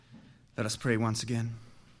Let us pray once again.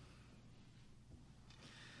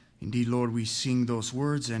 Indeed, Lord, we sing those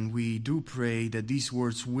words, and we do pray that these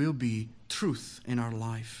words will be truth in our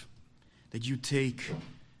life, that you take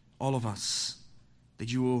all of us,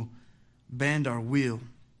 that you will bend our will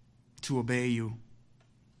to obey you,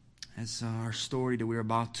 as our story that we're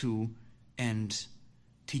about to end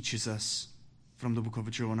teaches us from the book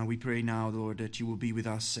of Jonah. We pray now, Lord, that you will be with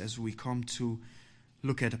us as we come to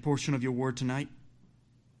look at a portion of your word tonight.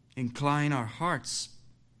 Incline our hearts,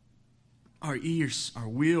 our ears, our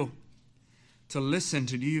will to listen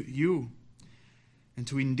to you and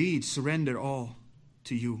to indeed surrender all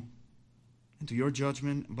to you and to your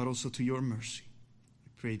judgment, but also to your mercy.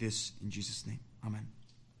 We pray this in Jesus' name. Amen.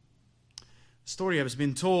 A story has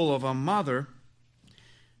been told of a mother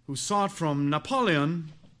who sought from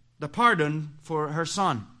Napoleon the pardon for her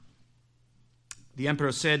son. The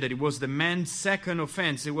emperor said that it was the man's second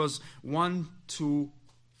offense. It was one too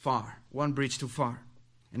far, one bridge too far.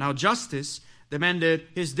 And now justice demanded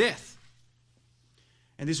his death.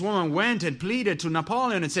 And this woman went and pleaded to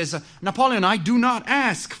Napoleon and says, Napoleon, I do not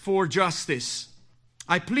ask for justice.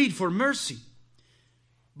 I plead for mercy.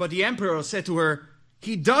 But the emperor said to her,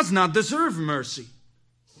 he does not deserve mercy.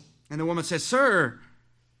 And the woman says, sir,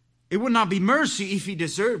 it would not be mercy if he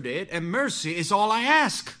deserved it, and mercy is all I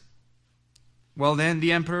ask. Well, then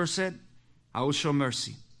the emperor said, I will show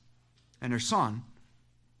mercy. And her son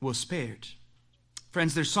was spared.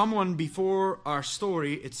 Friends, there's someone before our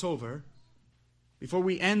story, it's over. Before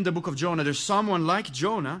we end the book of Jonah, there's someone like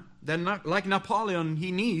Jonah, that like Napoleon,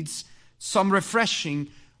 he needs some refreshing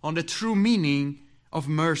on the true meaning of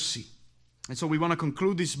mercy. And so we want to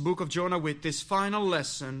conclude this book of Jonah with this final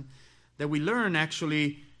lesson that we learn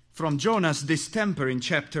actually from Jonah's distemper in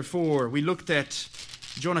chapter 4. We looked at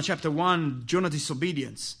Jonah chapter 1, Jonah's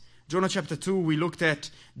disobedience. Jonah chapter 2, we looked at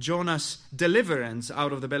Jonah's deliverance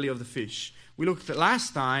out of the belly of the fish. We looked at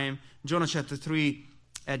last time, Jonah chapter 3,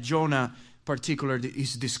 at Jonah, particularly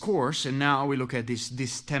his discourse, and now we look at this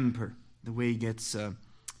distemper, the way he gets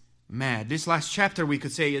mad. This last chapter, we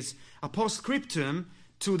could say, is a postscriptum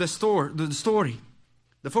to the story.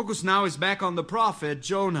 The focus now is back on the prophet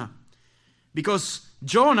Jonah, because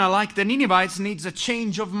Jonah, like the Ninevites, needs a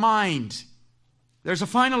change of mind. There's a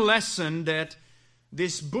final lesson that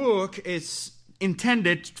this book is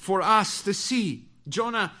intended for us to see.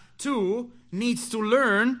 Jonah, too, needs to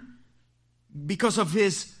learn because of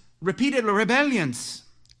his repeated rebellions,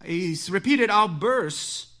 his repeated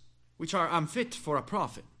outbursts, which are unfit for a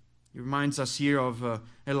prophet. It reminds us here of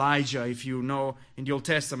Elijah, if you know, in the Old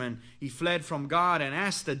Testament. He fled from God and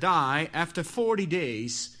asked to die after 40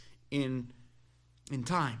 days in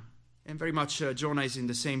time. And very much Jonah is in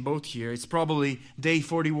the same boat here. It's probably day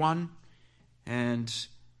 41 and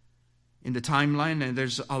in the timeline, and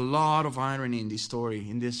there's a lot of irony in this story,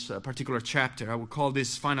 in this particular chapter. I would call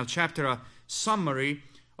this final chapter a summary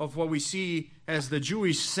of what we see as the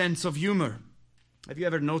Jewish sense of humor. Have you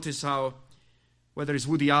ever noticed how, whether it's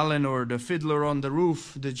Woody Allen or the Fiddler on the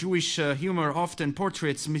Roof, the Jewish humor often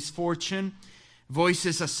portrays misfortune,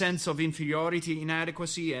 voices a sense of inferiority,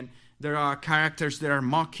 inadequacy, and there are characters that are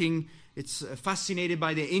mocking. It's fascinated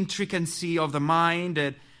by the intricacy of the mind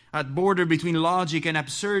at border between logic and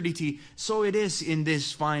absurdity. So it is in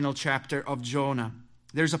this final chapter of Jonah.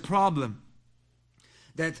 There's a problem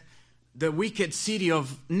that the wicked city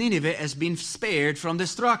of Nineveh has been spared from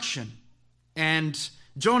destruction. And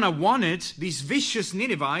Jonah wanted these vicious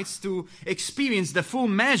Ninevites to experience the full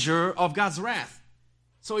measure of God's wrath.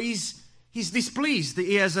 So he's displeased.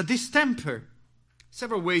 He has a distemper.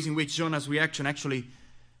 Several ways in which Jonah's reaction actually,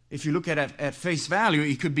 if you look at it at face value,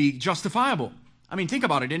 it could be justifiable. I mean, think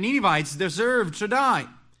about it. The Ninevites deserved to die.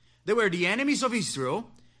 They were the enemies of Israel.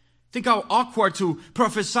 Think how awkward to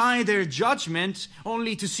prophesy their judgment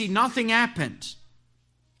only to see nothing happen.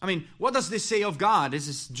 I mean, what does this say of God? This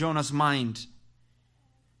is Jonah's mind.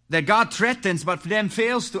 That God threatens but then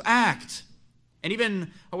fails to act. And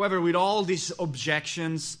even, however, with all these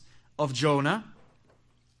objections of Jonah,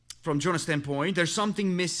 from Jonah's standpoint, there's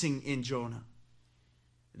something missing in Jonah.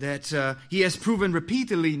 That he has proven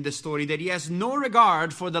repeatedly in the story that he has no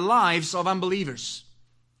regard for the lives of unbelievers.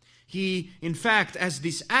 He, in fact, has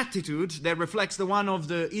this attitude that reflects the one of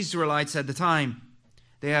the Israelites at the time.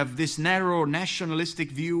 They have this narrow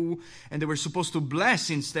nationalistic view, and they were supposed to bless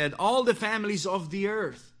instead all the families of the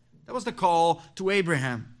earth. That was the call to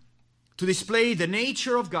Abraham, to display the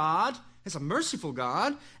nature of God as a merciful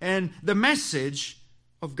God and the message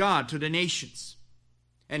of God to the nations.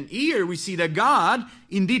 And here we see that God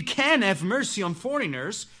indeed can have mercy on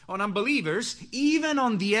foreigners, on unbelievers, even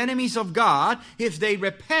on the enemies of God, if they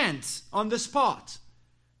repent on the spot.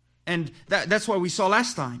 And that's what we saw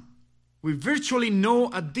last time. with virtually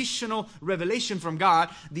no additional revelation from God,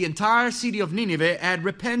 the entire city of Nineveh had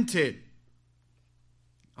repented.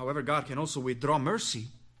 However, God can also withdraw mercy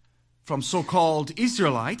from so-called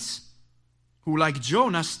Israelites who, like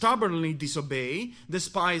Jonah, stubbornly disobey,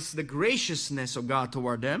 despise the graciousness of God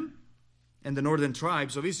toward them and the northern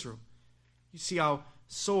tribes of Israel. You see how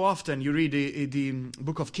so often you read the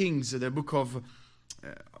book of Kings, the book of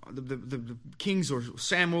the Kings or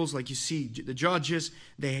Samuels, like you see the Judges,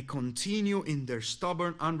 they continue in their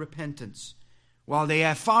stubborn unrepentance, while they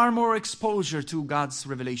have far more exposure to God's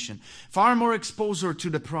revelation, far more exposure to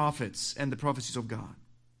the prophets and the prophecies of God.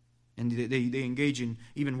 And they engage in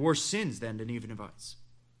even worse sins than the Ninevites.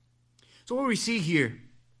 So what we see here,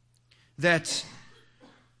 that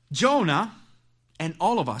Jonah, and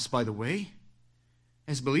all of us, by the way,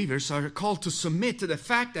 as believers, are called to submit to the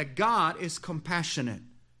fact that God is compassionate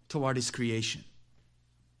toward His creation.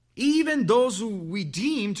 Even those who we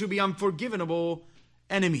deem to be unforgivable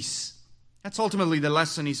enemies. That's ultimately the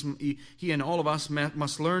lesson he and all of us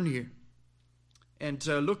must learn here. And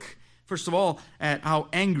look, first of all, at how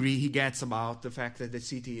angry he gets about the fact that the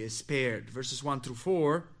city is spared. Verses 1 through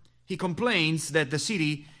 4, he complains that the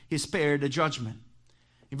city is spared the judgment.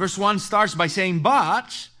 In verse 1 starts by saying,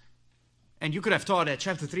 but, and you could have thought that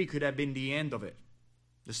chapter 3 could have been the end of it.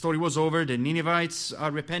 The story was over, the Ninevites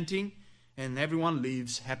are repenting, and everyone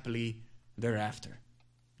lives happily thereafter.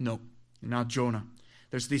 No, not Jonah.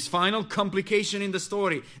 There's this final complication in the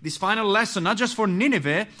story, this final lesson, not just for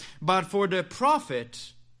Nineveh, but for the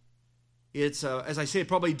prophet. It's, as I said,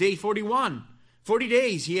 probably day 41. 40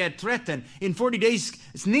 days he had threatened. In 40 days,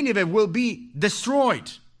 Nineveh will be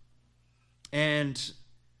destroyed. And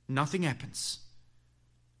nothing happens.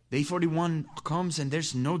 Day 41 comes and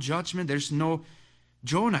there's no judgment.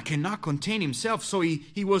 Jonah cannot contain himself. So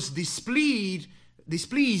he was displeased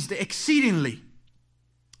exceedingly.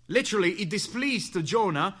 Literally, it displeased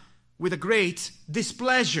Jonah with a great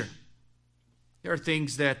displeasure. There are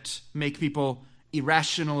things that make people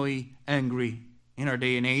irrationally angry in our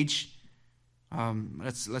day and age.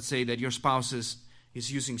 Let's say that your spouse is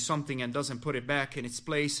using something and doesn't put it back in its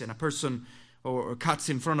place, and a person or cuts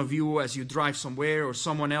in front of you as you drive somewhere, or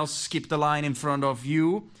someone else skipped the line in front of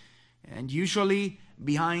you. And usually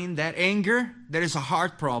behind that anger, there is a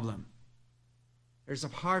heart problem. There's a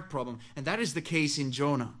heart problem. And that is the case in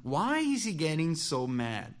Jonah. Why is he getting so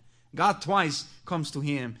mad? God twice comes to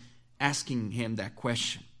him asking him that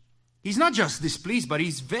question. He's not just displeased, but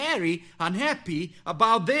he's very unhappy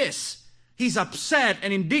about this. He's upset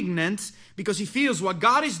and indignant because he feels what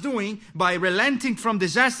God is doing by relenting from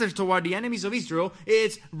disaster toward the enemies of Israel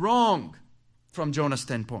is wrong from Jonah's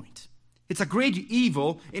standpoint. It's a great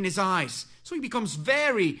evil in his eyes. So he becomes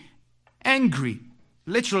very angry.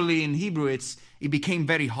 Literally in Hebrew, it became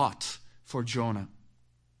very hot for Jonah.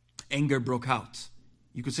 Anger broke out.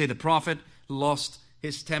 You could say the prophet lost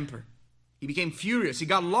his temper. He became furious. He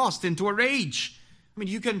got lost into a rage. I mean,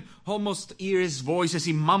 you can almost hear his voice as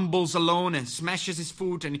he mumbles alone and smashes his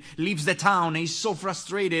foot and leaves the town. And he's so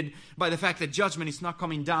frustrated by the fact that judgment is not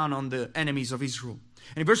coming down on the enemies of Israel.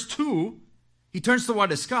 And in verse 2, he turns toward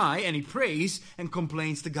the sky and he prays and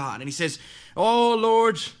complains to God. And he says, "Oh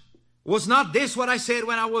Lord, was not this what I said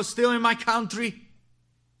when I was still in my country?"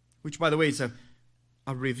 Which, by the way, is a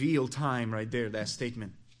reveal time right there, that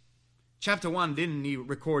statement. Chapter 1 didn't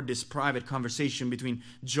record this private conversation between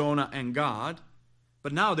Jonah and God.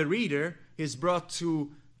 But now the reader is brought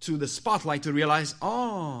to the spotlight to realize,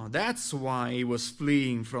 oh, that's why he was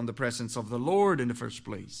fleeing from the presence of the Lord in the first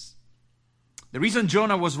place. The reason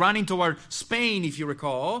Jonah was running toward Spain, if you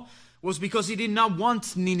recall, was because he did not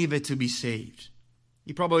want Nineveh to be saved.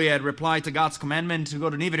 He probably had replied to God's commandment to go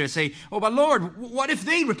to Nineveh and say, "Oh, but Lord, what if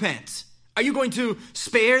they repent? Are you going to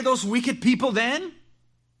spare those wicked people then?"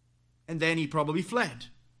 And then he probably fled.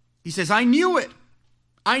 He says, "I knew it.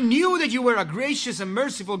 I knew that you were a gracious and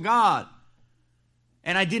merciful God.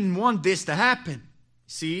 And I didn't want this to happen."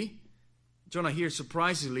 See? Jonah here,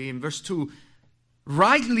 surprisingly, in verse 2,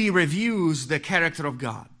 rightly reviews the character of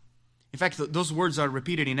God. In fact, those words are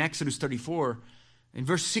repeated in Exodus 34, in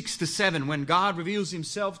verse 6 to 7, when God reveals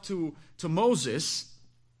himself to Moses,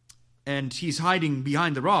 and he's hiding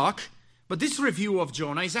behind the rock. But this review of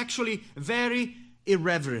Jonah is actually very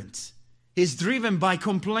irreverent. He's driven by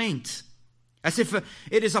complaint, as if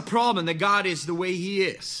it is a problem that God is the way he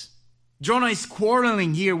is. Jonah is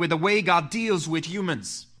quarreling here with the way God deals with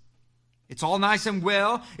humans. It's all nice and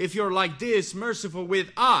well if you're like this, merciful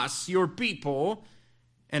with us, your people,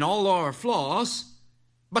 and all our flaws.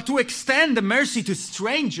 But to extend the mercy to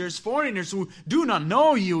strangers, foreigners who do not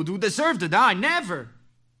know you, who deserve to die, never.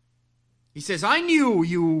 He says, I knew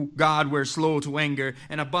you, God, were slow to anger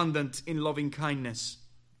and abundant in loving kindness.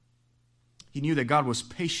 He knew that God was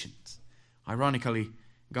patient. Ironically,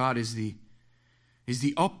 God is the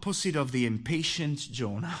opposite of the impatient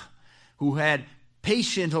Jonah, who had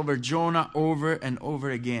patience over Jonah over and over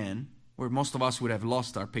again, where most of us would have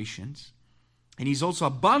lost our patience. And he's also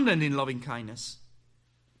abundant in loving kindness.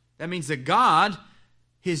 That means that God,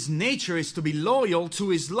 his nature is to be loyal to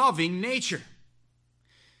his loving nature.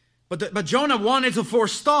 But Jonah wanted to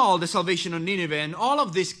forestall the salvation of Nineveh, and all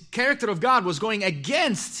of this character of God was going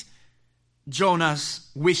against Jonah's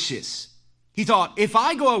wishes. He thought, if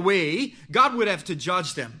I go away, God would have to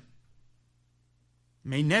judge them. It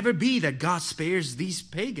may never be that God spares these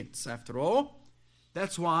pagans, after all.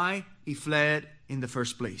 That's why he fled in the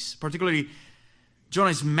first place. Particularly,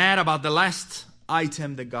 Jonah is mad about the last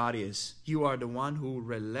item that God is. You are the one who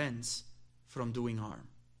relents from doing harm.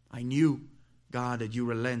 I knew, God, that you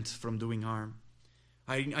relent from doing harm.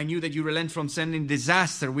 I knew that you relent from sending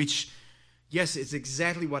disaster, which, yes, it's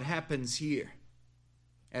exactly what happens here.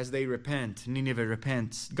 As they repent, Nineveh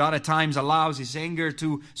repents. God at times allows his anger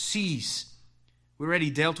to cease. We already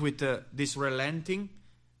dealt with this relenting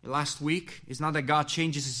last week. It's not that God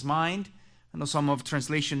changes his mind. I know some of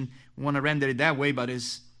translation want to render it that way, but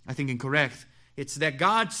is, I think, incorrect. It's that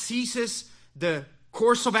God ceases the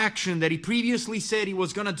course of action that he previously said he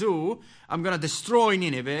was going to do. I'm going to destroy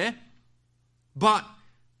Nineveh. But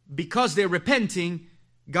because they're repenting,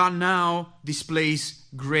 God now displays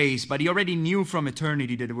grace. But he already knew from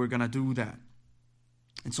eternity that we're going to do that.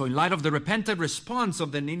 And so in light of the repentant response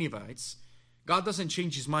of the Ninevites, God doesn't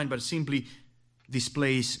change his mind, but simply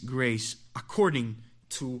displays grace according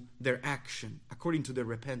to their action, according to their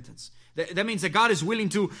repentance. That means that God is willing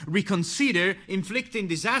to reconsider inflicting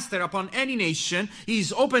disaster upon any nation. He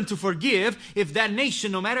is open to forgive if that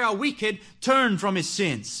nation, no matter how wicked, turn from his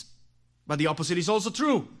sins. But the opposite is also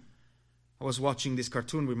true. I was watching this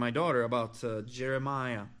cartoon with my daughter about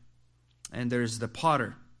Jeremiah. And there's the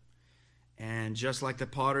potter. And just like the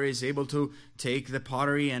potter is able to take the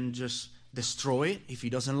pottery and just destroy it if he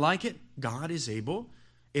doesn't like it, God is able,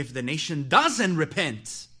 if the nation doesn't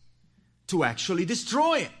repent, to actually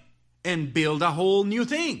destroy it and build a whole new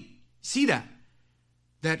thing. See that?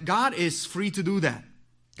 That God is free to do that.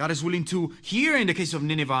 God is willing to, here in the case of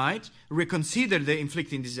Ninevites, reconsider the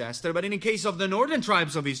inflicting disaster. But in the case of the northern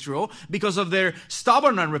tribes of Israel, because of their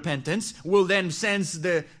stubborn unrepentance, will then send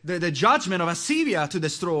the judgment of Assyria to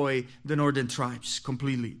destroy the northern tribes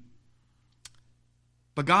completely.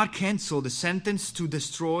 But God canceled the sentence to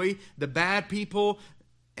destroy the bad people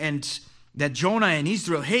and that Jonah and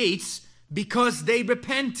Israel hates because they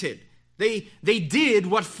repented. They did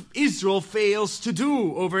what Israel fails to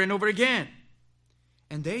do over and over again.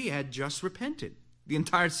 And they had just repented. The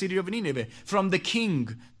entire city of Nineveh, from the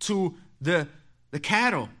king to the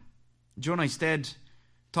cattle. Jonah instead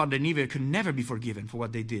thought that Nineveh could never be forgiven for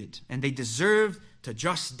what they did. And they deserved to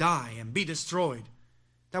just die and be destroyed.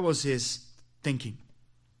 That was his thinking.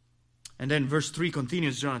 And then verse 3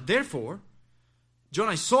 continues, Jonah. Therefore,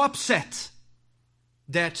 Jonah is so upset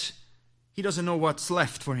that he doesn't know what's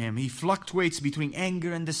left for him. He fluctuates between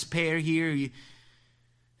anger and despair here.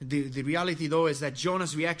 The reality, though, is that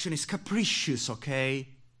Jonah's reaction is capricious, okay?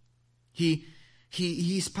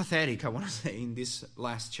 He's pathetic, I want to say, in this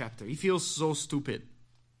last chapter. He feels so stupid.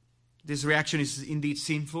 This reaction is indeed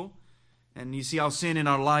sinful. And you see how sin in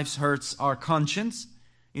our lives hurts our conscience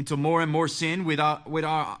into more and more sin with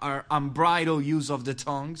our unbridled use of the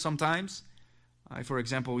tongue sometimes. For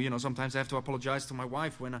example, sometimes I have to apologize to my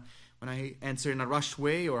wife when I answer in a rushed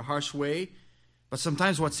way or a harsh way. But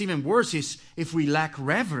sometimes what's even worse is if we lack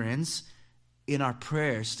reverence in our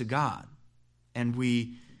prayers to God. And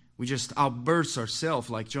we just outburst ourselves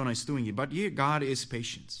like Jonah is doing it. But here, God is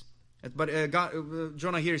patient. But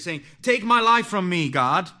Jonah here is saying, take my life from me,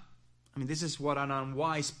 God. I mean, this is what an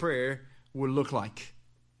unwise prayer would look like.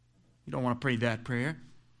 You don't want to pray that prayer.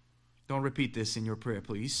 Don't repeat this in your prayer,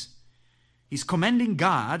 please. He's commending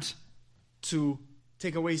God to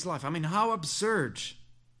take away his life. I mean, how absurd.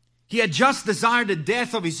 He had just desired the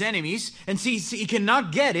death of his enemies, and since he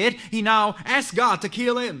cannot get it, he now asks God to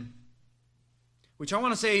kill him. Which I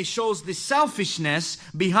want to say shows the selfishness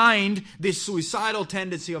behind this suicidal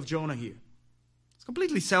tendency of Jonah here. It's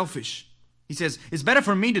completely selfish. He says, it's better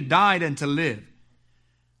for me to die than to live.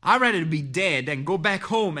 I'd rather be dead than go back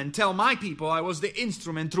home and tell my people I was the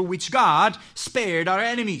instrument through which God spared our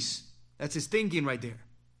enemies. That's his thinking right there.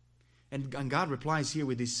 And God replies here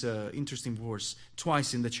with this interesting verse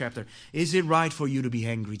twice in the chapter. Is it right for you to be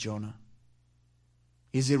angry, Jonah?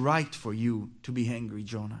 Is it right for you to be angry,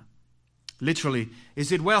 Jonah? Literally,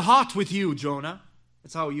 is it well hot with you, Jonah?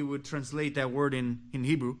 That's how you would translate that word in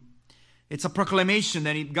Hebrew. It's a proclamation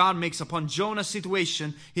that God makes upon Jonah's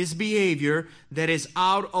situation, his behavior that is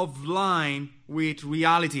out of line with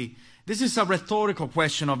reality. This is a rhetorical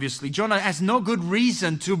question, obviously. Jonah has no good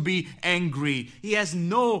reason to be angry. He has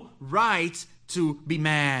no right to be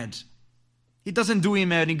mad. It doesn't do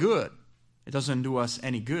him any good. It doesn't do us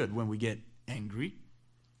any good when we get angry.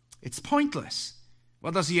 It's pointless.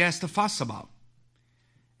 What does he have to fuss about?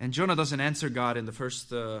 And Jonah doesn't answer God in the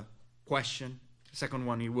first question. The second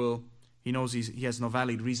one, he knows he has no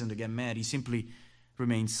valid reason to get mad. He simply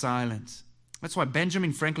remains silent. That's why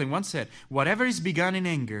Benjamin Franklin once said, whatever is begun in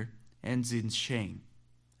anger ends in shame.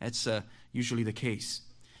 That's usually the case.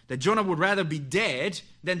 That Jonah would rather be dead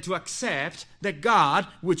than to accept that God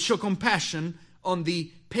would show compassion on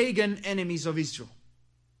the pagan enemies of Israel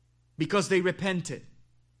because they repented.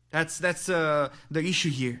 That's the issue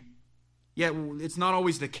here. Yeah, it's not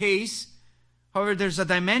always the case. However, there's a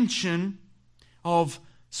dimension of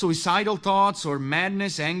suicidal thoughts or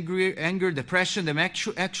madness, anger, depression that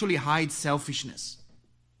actually hide selfishness.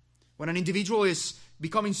 When an individual is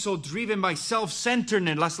becoming so driven by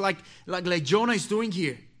self-centeredness, like Jonah is doing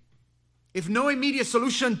here, if no immediate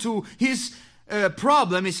solution to his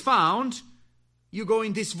problem is found, you go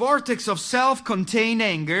in this vortex of self-contained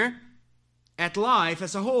anger at life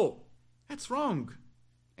as a whole. That's wrong.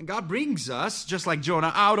 And God brings us, just like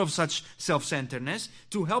Jonah, out of such self-centeredness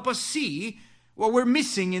to help us see what we're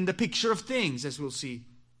missing in the picture of things, as we'll see.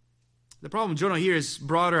 The problem Jonah here is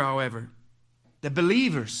broader, however. The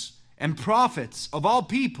believers and prophets of all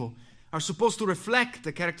people are supposed to reflect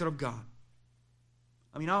the character of God.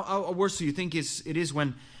 I mean, how worse do you think it is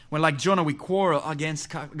when like Jonah, we quarrel against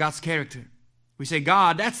God's character? We say,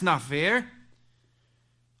 God, that's not fair.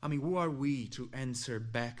 I mean, who are we to answer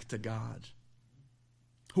back to God?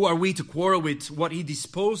 Who are we to quarrel with what He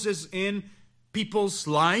disposes in people's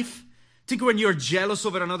life? Think when you're jealous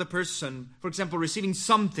over another person, for example, receiving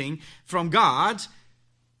something from God,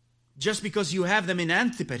 just because you have them in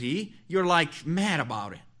antipathy, you're like mad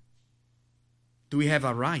about it. Do we have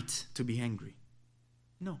a right to be angry?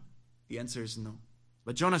 No. The answer is no.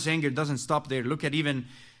 But Jonah's anger doesn't stop there. Look at even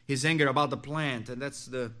his anger about the plant. And that's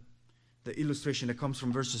the illustration that comes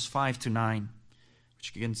from verses 5 to 9.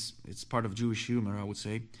 Which again, it's part of Jewish humor, I would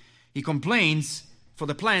say. He complains for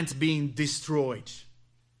the plant being destroyed.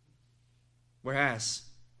 Whereas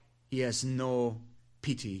he has no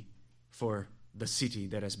pity for the city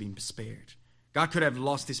that has been spared. God could have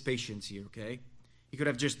lost his patience here, okay? He could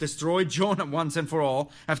have just destroyed Jonah once and for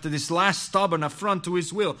all after this last stubborn affront to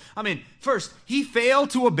his will. I mean, first, he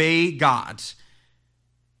failed to obey God.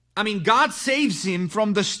 I mean, God saves him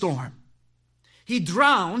from the storm. He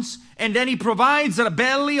drowns, and then he provides a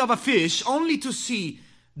belly of a fish, only to see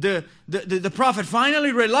the prophet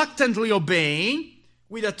finally reluctantly obeying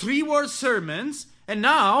with a 3-word sermon, and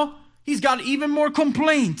now he's got even more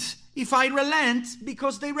complaint. If I relent,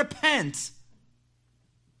 because they repent.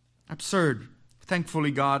 Absurd.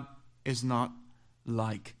 Thankfully, God is not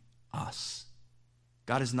like us.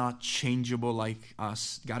 God is not changeable like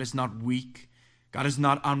us. God is not weak. God is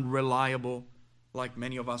not unreliable like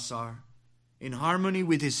many of us are. In harmony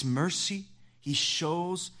with His mercy, He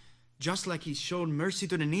shows, just like He showed mercy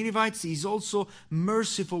to the Ninevites, He's also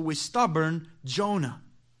merciful with stubborn Jonah.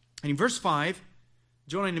 And in verse 5,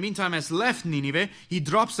 Jonah, in the meantime, has left Nineveh. He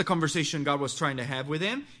drops the conversation God was trying to have with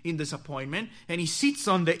him in disappointment, and he sits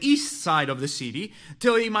on the east side of the city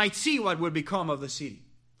till he might see what would become of the city.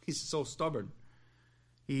 He's so stubborn.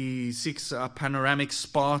 He seeks a panoramic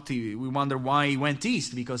spot. We wonder why he went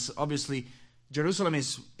east, because obviously Jerusalem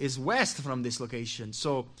is west from this location.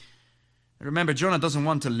 So remember, Jonah doesn't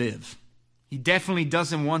want to live. He definitely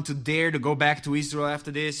doesn't want to dare to go back to Israel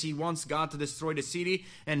after this. He wants God to destroy the city,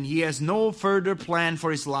 and he has no further plan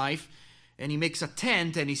for his life. And he makes a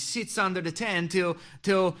tent, and he sits under the tent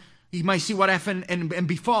till he might see what happen and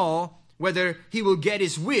befall, whether he will get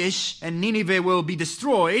his wish and Nineveh will be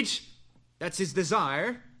destroyed. That's his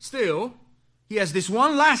desire. Still, he has this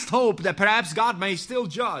one last hope that perhaps God may still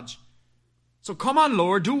judge. So come on,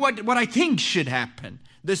 Lord, do what I think should happen.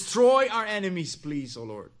 Destroy our enemies, please, O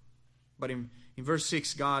Lord. But in verse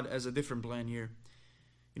 6, God has a different plan here.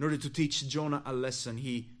 In order to teach Jonah a lesson,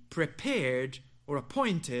 He prepared or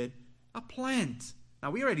appointed a plant.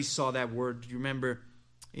 Now, we already saw that word, you remember,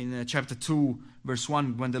 in chapter 2, verse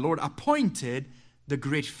 1, when the Lord appointed the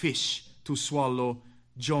great fish to swallow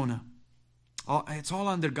Jonah. It's all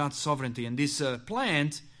under God's sovereignty. And this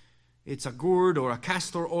plant, it's a gourd or a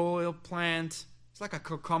castor oil plant. It's like a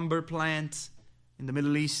cucumber plant in the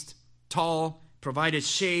Middle East, tall, provided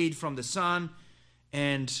shade from the sun.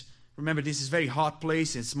 And Remember, this is a very hot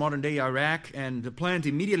place. It's modern-day Iraq, and the plant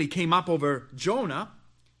immediately came up over Jonah.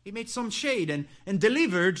 He made some shade and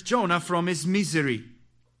delivered Jonah from his misery.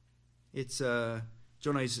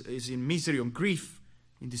 Jonah is in misery, in grief,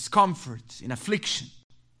 in discomfort, in affliction.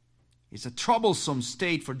 It's a troublesome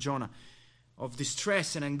state for Jonah of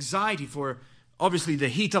distress and anxiety for obviously the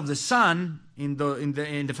heat of the sun in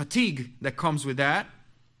the fatigue that comes with that.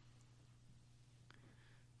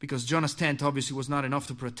 Because Jonah's tent obviously was not enough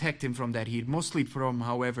to protect him from that heat, mostly from,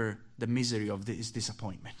 however, the misery of his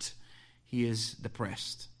disappointment. He is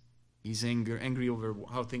depressed. He's angry over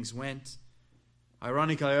how things went.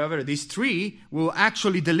 Ironically, however, these three will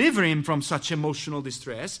actually deliver him from such emotional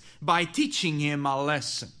distress by teaching him a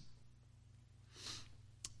lesson.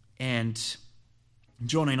 And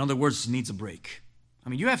Jonah, in other words, needs a break. I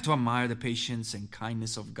mean, you have to admire the patience and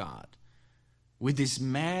kindness of God with this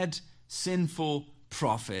mad, sinful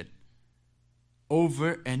prophet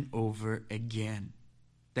over and over again.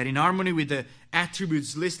 That in harmony with the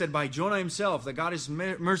attributes listed by Jonah himself, that God is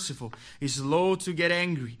merciful, is slow to get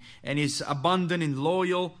angry, and is abundant in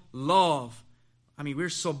loyal love. I mean, we're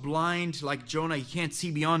so blind like Jonah, he can't see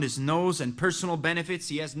beyond his nose and personal benefits.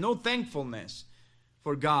 He has no thankfulness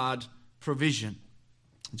for God's provision.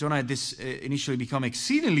 Jonah had initially become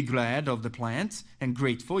exceedingly glad of the plant and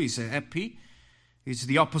grateful. He's happy. It's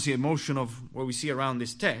the opposite emotion of what we see around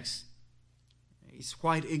this text. He's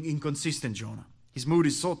quite inconsistent, Jonah. His mood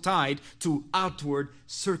is so tied to outward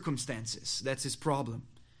circumstances. That's his problem.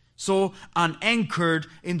 So unanchored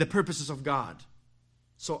in the purposes of God.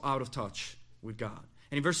 So out of touch with God.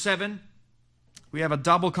 And in verse 7, we have a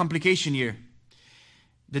double complication here.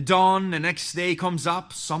 The dawn, the next day comes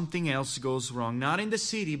up, something else goes wrong. Not in the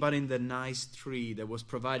city, but in the nice tree that was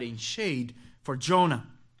providing shade for Jonah.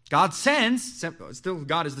 God sends, still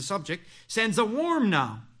God is the subject, sends a worm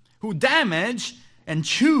now, who damaged and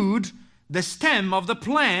chewed the stem of the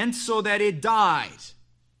plant so that it died.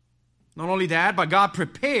 Not only that, but God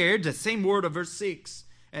prepared, the same word of verse 6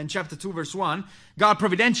 and chapter 2 verse 1, God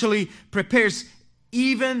providentially prepares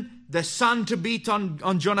even the sun to beat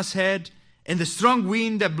on Jonah's head and the strong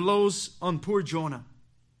wind that blows on poor Jonah.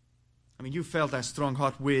 I mean, you felt that strong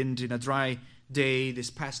hot wind in a dry day this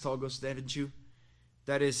past August, haven't you?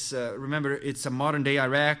 That is, remember, it's a modern-day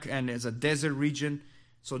Iraq and it's a desert region,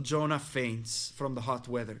 so Jonah faints from the hot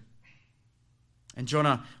weather. And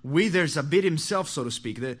Jonah withers a bit himself, so to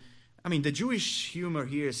speak. The Jewish humor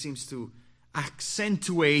here seems to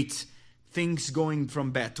accentuate things going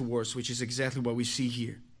from bad to worse, which is exactly what we see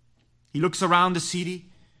here. He looks around the city.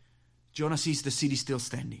 Jonah sees the city still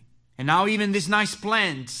standing. And now even this nice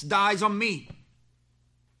plant dies on me.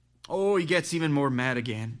 Oh, he gets even more mad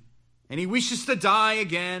again. And he wishes to die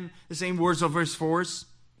again. The same words of verse 4.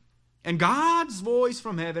 And God's voice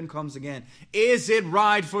from heaven comes again. Is it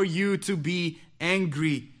right for you to be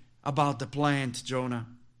angry about the plant, Jonah?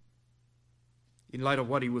 In light of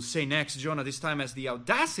what he will say next, Jonah this time has the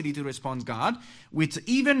audacity to respond to God with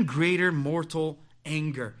even greater mortal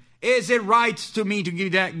anger. Is it right to me to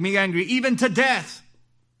get me angry, even to death?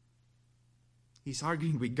 He's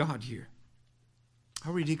arguing with God here.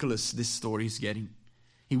 How ridiculous this story is getting.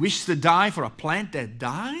 He wishes to die for a plant that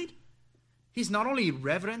died? He's not only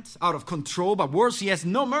irreverent, out of control, but worse, he has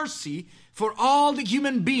no mercy for all the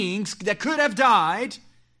human beings that could have died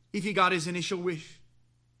if he got his initial wish.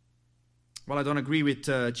 Well, I don't agree with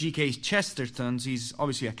G.K. Chesterton's. He's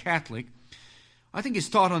obviously a Catholic. I think his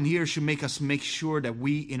thought on here should make us make sure that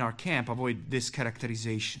we in our camp avoid this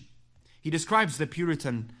characterization. He describes the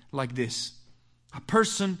Puritan like this: a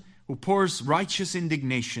person who pours righteous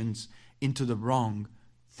indignations into the wrong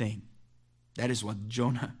thing. That is what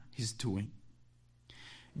Jonah is doing.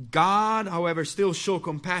 God, however, still showed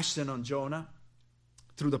compassion on Jonah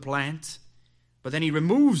through the plant, but then he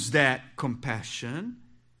removes that compassion,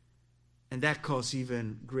 and that caused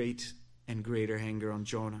even great and greater anger on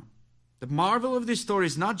Jonah. The marvel of this story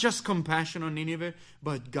is not just compassion on Nineveh,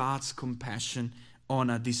 but God's compassion on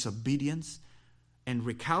a disobedience and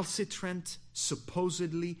recalcitrant,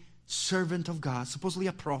 supposedly servant of God, supposedly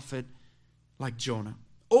a prophet like Jonah.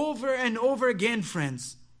 Over and over again,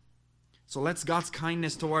 friends. So let God's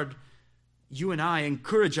kindness toward you and I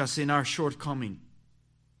encourage us in our shortcoming.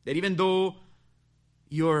 That even though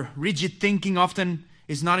your rigid thinking often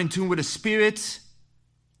is not in tune with the Spirit,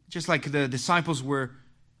 just like the disciples were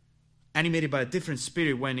animated by a different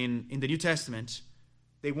spirit when in the New Testament,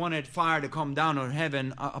 they wanted fire to come down from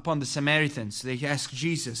heaven upon the Samaritans. They asked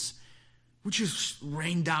Jesus, would you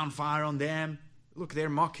rain down fire on them? Look, they're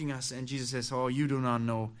mocking us. And Jesus says, oh, you do not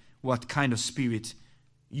know what kind of spirit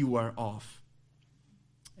you are of.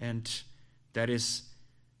 And that is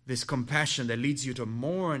This compassion that leads you to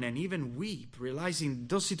mourn and even weep, realizing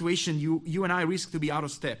those situations you and I risk to be out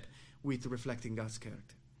of step with reflecting God's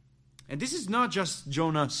character. And this is not just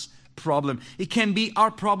Jonah's problem. It can be our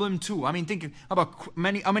problem too. I mean, think about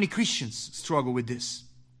how many Christians struggle with this.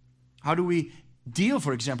 How do we deal,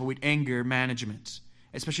 for example, with anger management,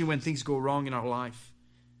 especially when things go wrong in our life?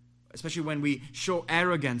 Especially when we show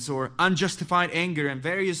arrogance or unjustified anger and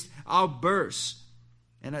various outbursts.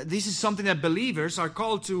 And this is something that believers are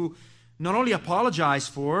called to not only apologize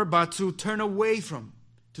for, but to turn away from.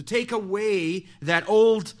 To take away that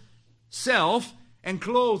old self and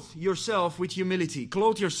clothe yourself with humility.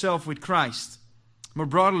 Clothe yourself with Christ. More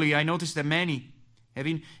broadly, I notice that many,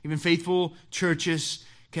 even faithful churches,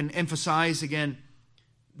 can emphasize again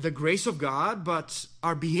the grace of God, but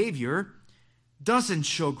our behavior doesn't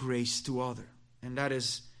show grace to others. And that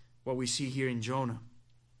is what we see here in Jonah.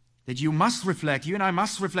 That you and I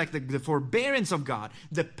must reflect the forbearance of God,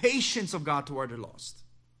 the patience of God toward the lost.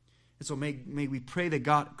 And so may we pray that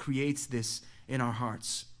God creates this in our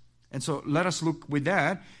hearts. And so let us look with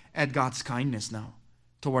that at God's kindness now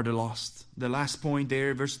toward the lost. The last point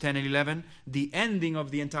there, verse 10 and 11, the ending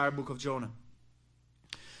of the entire book of Jonah.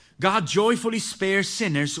 God joyfully spares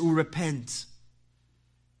sinners who repent.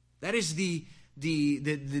 That is the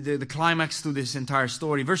climax to this entire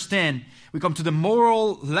story. Verse 10, we come to the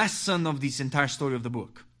moral lesson of this entire story of the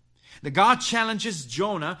book. That God challenges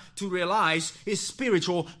Jonah to realize his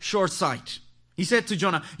spiritual short sight. He said to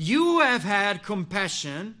Jonah, "You have had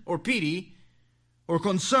compassion or pity or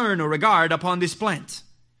concern or regard upon this plant.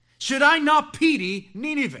 Should I not pity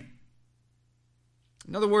Nineveh?"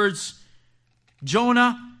 In other words,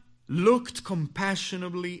 Jonah looked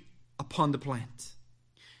compassionately upon the plant.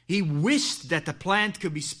 He wished that the plant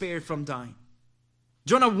could be spared from dying.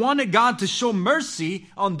 Jonah wanted God to show mercy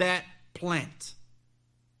on that plant.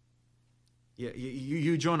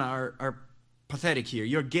 You Jonah, are pathetic here.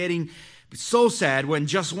 You're getting so sad when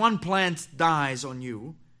just one plant dies on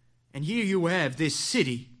you. And here you have this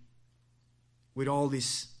city with all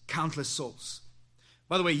these countless souls.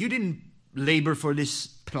 By the way, you didn't labor for this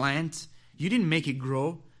plant. You didn't make it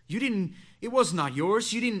grow. It was not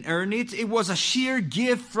yours. You didn't earn it. It was a sheer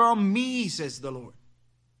gift from me, says the Lord.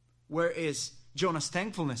 Where is Jonah's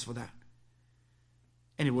thankfulness for that?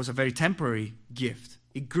 And it was a very temporary gift.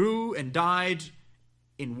 It grew and died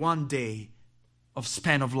in one day of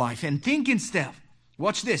span of life. And think instead,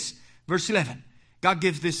 watch this, verse 11. God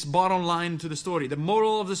gives this bottom line to the story, the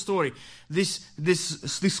moral of the story.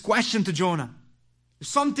 This question to Jonah.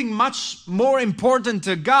 Something much more important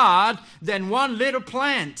to God than one little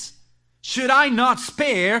plant. Should I not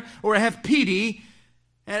spare or have pity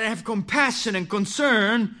and have compassion and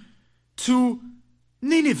concern to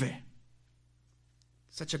Nineveh?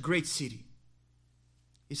 Such a great city.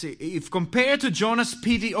 You see, if compared to Jonah's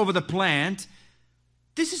pity over the plant,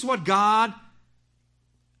 this is what God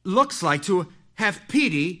looks like, to have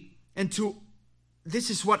pity, and this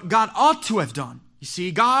is what God ought to have done. You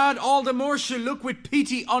see, God all the more should look with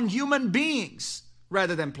pity on human beings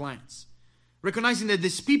rather than plants. Recognizing that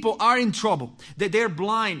these people are in trouble, that they're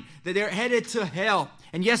blind, that they're headed to hell.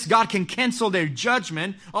 And yes, God can cancel their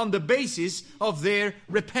judgment on the basis of their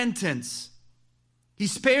repentance. He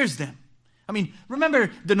spares them. I mean,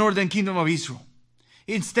 remember the northern kingdom of Israel.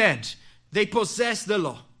 Instead, they possessed the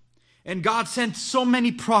law. And God sent so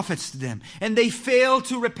many prophets to them. And they failed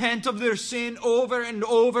to repent of their sin over and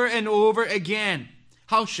over and over again.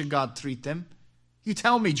 How should God treat them? You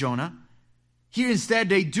tell me, Jonah. Here instead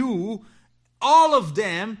they do. All of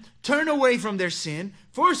them turn away from their sin,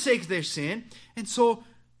 forsake their sin. And so,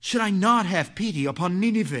 should I not have pity upon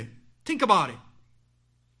Nineveh? Think about it.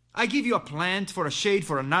 I give you a plant for a shade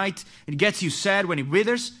for a night. It gets you sad when it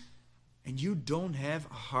withers. And you don't have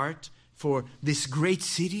a heart for this great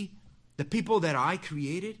city? The people that I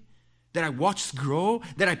created, that I watched grow,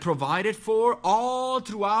 that I provided for all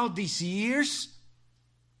throughout these years?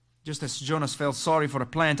 Just as Jonas felt sorry for a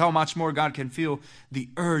plant, how much more God can feel the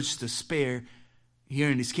urge to spare,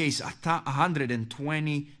 here in this case,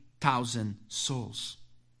 120,000 souls.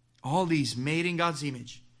 All these made in God's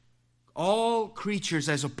image. All creatures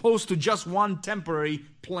as opposed to just one temporary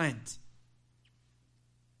plant.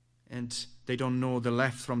 And they don't know the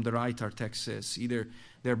left from the right, our text says. Either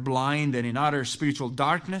they're blind and in utter spiritual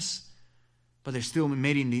darkness, but they're still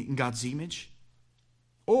made in God's image.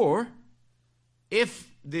 Or, if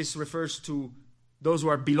this refers to those who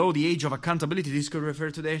are below the age of accountability, this could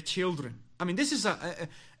refer to their children. I mean, this is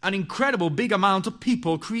an incredible big amount of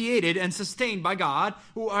people created and sustained by God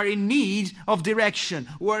who are in need of direction,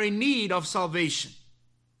 who are in need of salvation.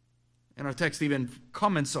 And our text even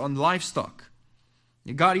comments on livestock.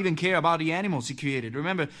 God even cared about the animals he created.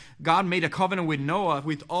 Remember, God made a covenant with Noah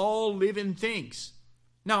with all living things.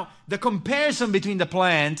 Now, the comparison between the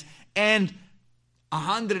plant and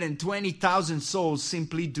 120,000 souls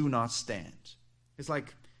simply do not stand. It's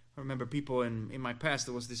like, I remember people in my past,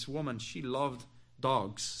 there was this woman, she loved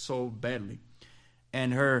dogs so badly.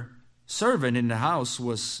 And her servant in the house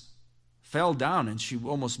fell down and she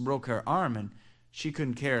almost broke her arm and she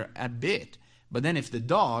couldn't care a bit. But then if the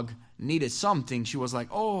dog needed something, she was like,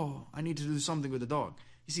 oh, I need to do something with the dog.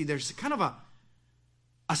 You see, there's kind of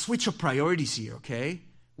a switch of priorities here, okay?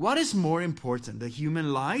 What is more important, the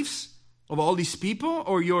human lives of all these people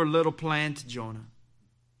or your little plant, Jonah?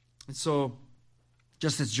 And so,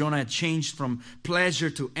 just as Jonah had changed from pleasure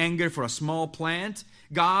to anger for a small plant,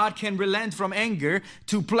 God can relent from anger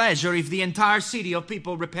to pleasure if the entire city of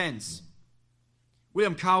people repents.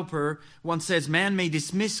 William Cowper once says, man may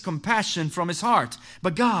dismiss compassion from his heart,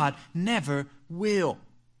 but God never will.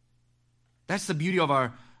 That's the beauty of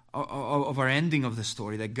our ending of the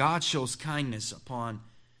story, that God shows kindness upon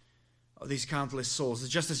these countless souls.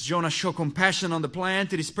 Just as Jonah showed compassion on the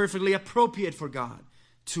plant, it is perfectly appropriate for God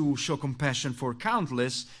to show compassion for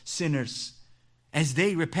countless sinners as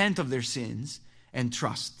they repent of their sins and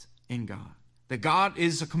trust in God. That God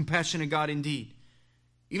is a compassionate God indeed.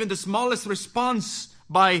 Even the smallest response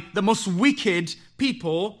by the most wicked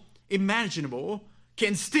people imaginable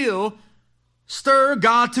can still stir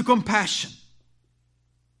God to compassion.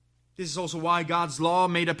 This is also why God's law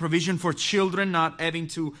made a provision for children not having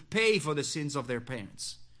to pay for the sins of their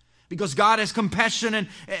parents. Because God has compassion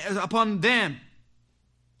upon them.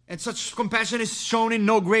 And such compassion is shown in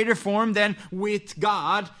no greater form than with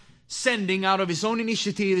God sending out of His own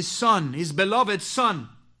initiative His Son, His beloved Son.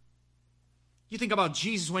 You think about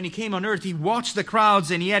Jesus when He came on earth, He watched the crowds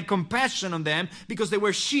and He had compassion on them because they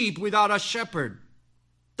were sheep without a shepherd.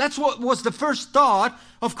 That's what was the first thought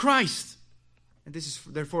of Christ. And this is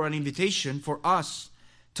therefore an invitation for us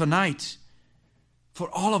tonight, for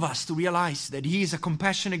all of us to realize that He is a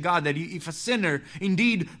compassionate God, that if a sinner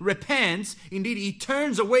indeed repents, indeed he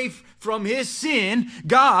turns away from his sin,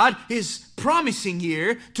 God is promising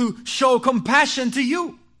here to show compassion to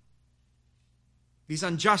you. These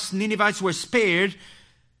unjust Ninevites were spared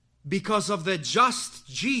because of the just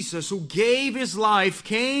Jesus who gave His life,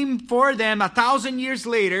 came for them 1,000 years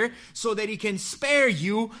later so that He can spare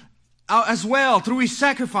you as well through His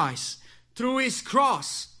sacrifice, through His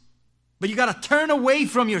cross. But you got to turn away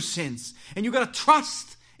from your sins and you got to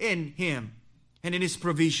trust in Him and in His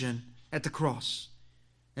provision at the cross.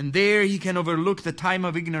 And there He can overlook the time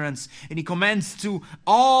of ignorance. And He commands to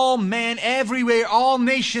all men everywhere, all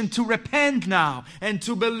nations, to repent now and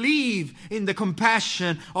to believe in the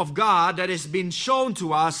compassion of God that has been shown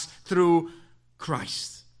to us through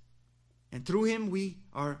Christ. And through Him we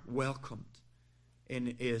are welcomed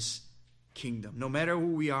in His kingdom. No matter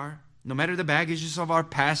who we are, no matter the baggages of our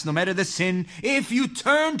past, no matter the sin, if you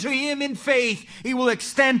turn to Him in faith, He will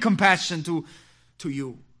extend compassion to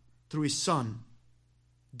you through His Son,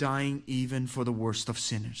 dying even for the worst of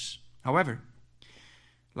sinners. However,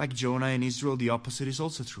 like Jonah and Israel, the opposite is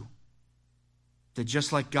also true. That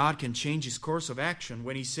just like God can change His course of action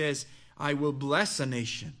when He says, I will bless a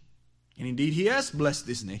nation. And indeed He has blessed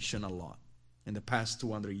this nation a lot in the past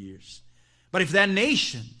 200 years. But if that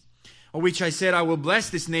nation, of which I said I will bless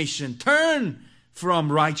this nation, turn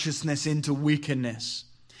from righteousness into wickedness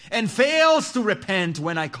and fails to repent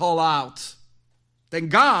when I call out, then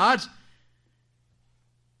God,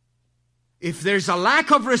 if there's a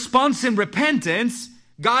lack of response in repentance,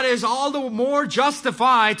 God is all the more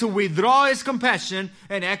justified to withdraw His compassion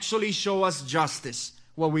and actually show us justice,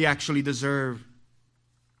 what we actually deserve.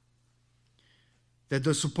 That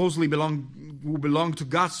those supposedly belong to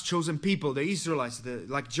God's chosen people, the Israelites,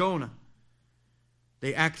 like Jonah,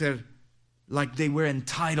 they acted like they were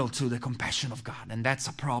entitled to the compassion of God, and that's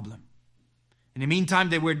a problem. In the meantime,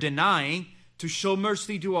 they were denying to show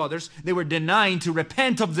mercy to others. They were denying to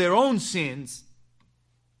repent of their own sins.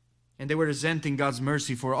 And they were resenting God's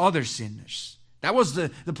mercy for other sinners. That was the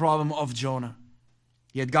problem of Jonah.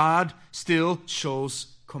 Yet God still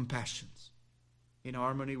shows compassion in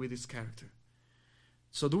harmony with His character.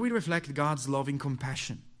 So do we reflect God's loving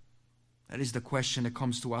compassion? That is the question that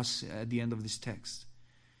comes to us at the end of this text.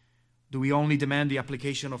 Do we only demand the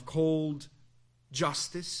application of cold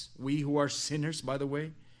justice? We who are sinners, by the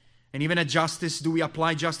way. And even at justice, do we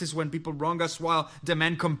apply justice when people wrong us while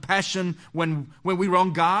demand compassion when we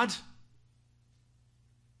wrong God?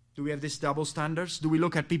 Do we have these double standards? Do we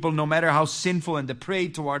look at people no matter how sinful and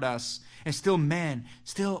depraved toward us and still men,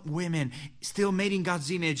 still women, still made in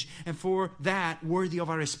God's image, and for that, worthy of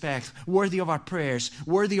our respect, worthy of our prayers,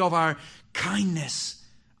 worthy of our kindness,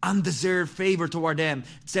 undeserved favor toward them,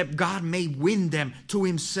 except God may win them to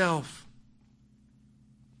himself.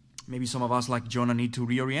 Maybe some of us, like Jonah, need to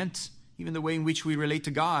reorient even the way in which we relate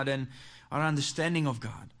to God and our understanding of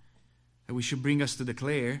God. That we should bring us to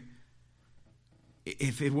declare,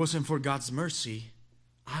 if it wasn't for God's mercy,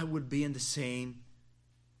 I would be in the same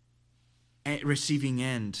receiving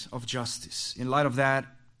end of justice. In light of that,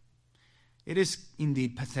 it is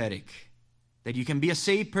indeed pathetic that you can be a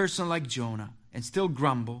saved person like Jonah and still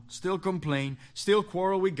grumble, still complain, still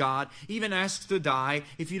quarrel with God, even ask to die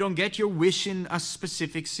if you don't get your wish in a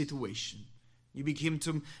specific situation. You begin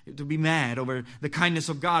to be mad over the kindness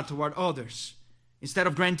of God toward others instead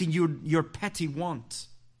of granting you your petty want,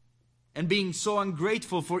 and being so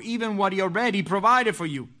ungrateful for even what he already provided for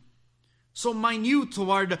you. So minute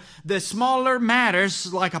toward the smaller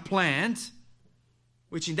matters like a plant,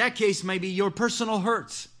 which in that case may be your personal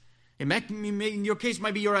hurts. In your case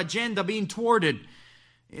might be your agenda being thwarted.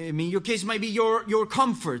 In your case might be your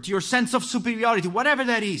comfort, your sense of superiority, whatever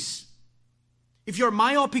that is. If you're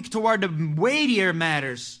myopic toward the weightier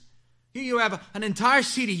matters, here you have an entire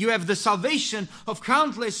city. You have the salvation of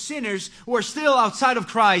countless sinners who are still outside of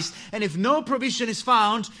Christ. And if no provision is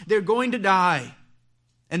found, they're going to die.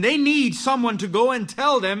 And they need someone to go and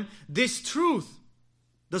tell them this truth.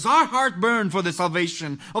 Does our heart burn for the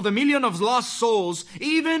salvation of the million of lost souls,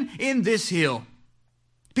 even in this hill?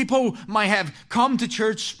 People might have come to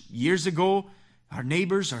church years ago, our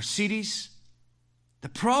neighbors, our cities. The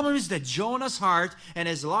problem is that Jonah's heart and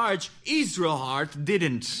his large Israel heart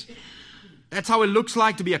didn't. That's how it looks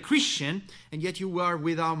like to be a Christian, and yet you are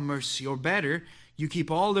without mercy. Or better, you keep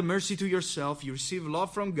all the mercy to yourself, you receive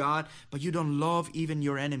love from God, but you don't love even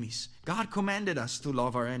your enemies. God commanded us to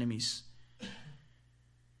love our enemies.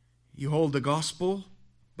 You hold the gospel,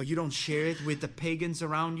 but you don't share it with the pagans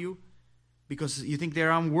around you because you think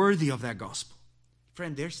they're unworthy of that gospel.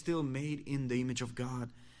 Friend, they're still made in the image of God,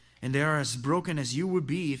 and they are as broken as you would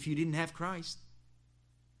be if you didn't have Christ.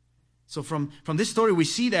 So from this story, we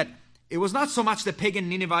see that it was not so much the pagan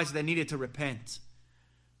Ninevites that needed to repent,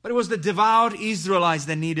 but it was the devout Israelites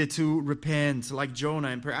that needed to repent, like Jonah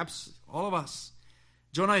and perhaps all of us.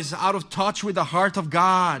 Jonah is out of touch with the heart of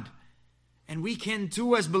God. And we can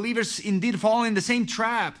too, as believers, indeed fall in the same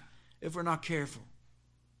trap if we're not careful.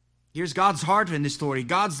 Here's God's heart in this story.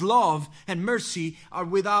 God's love and mercy are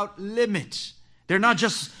without limit. They're not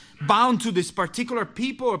just bound to this particular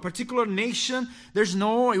people or particular nation.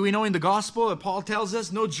 We know in the gospel, Paul tells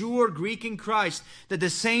us, no Jew or Greek in Christ, that the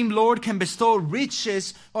same Lord can bestow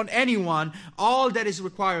riches on anyone. All that is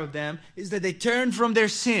required of them is that they turn from their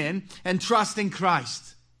sin and trust in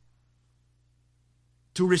Christ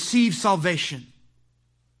to receive salvation.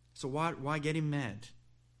 So why get him mad?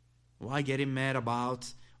 Why get him mad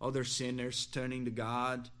about other sinners turning to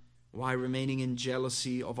God? Why remaining in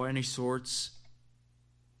jealousy of any sorts?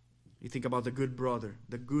 You think about the good brother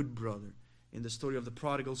in the story of the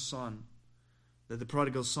prodigal son, that the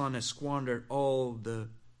prodigal son has squandered all the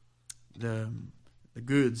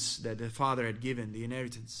goods that the father had given, the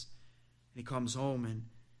inheritance. And he comes home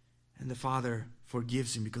and the father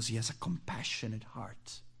forgives him because he has a compassionate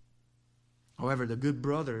heart. However, the good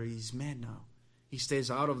brother, he's mad now. He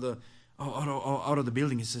stays out of the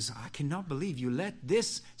building. He says, I cannot believe you let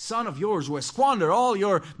this son of yours who has squandered all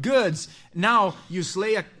your goods, now you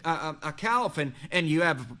slay a calf and you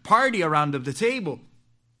have a party around the table.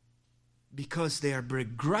 Because they are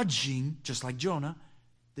begrudging, just like Jonah,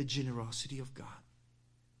 the generosity of God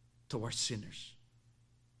towards sinners.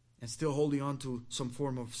 And still holding on to some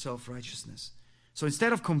form of self-righteousness. So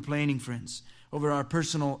instead of complaining, friends, over our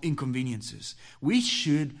personal inconveniences, we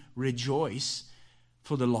should rejoice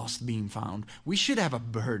for the lost being found. We should have a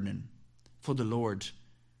burden for the Lord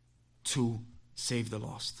to save the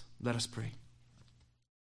lost. Let us pray.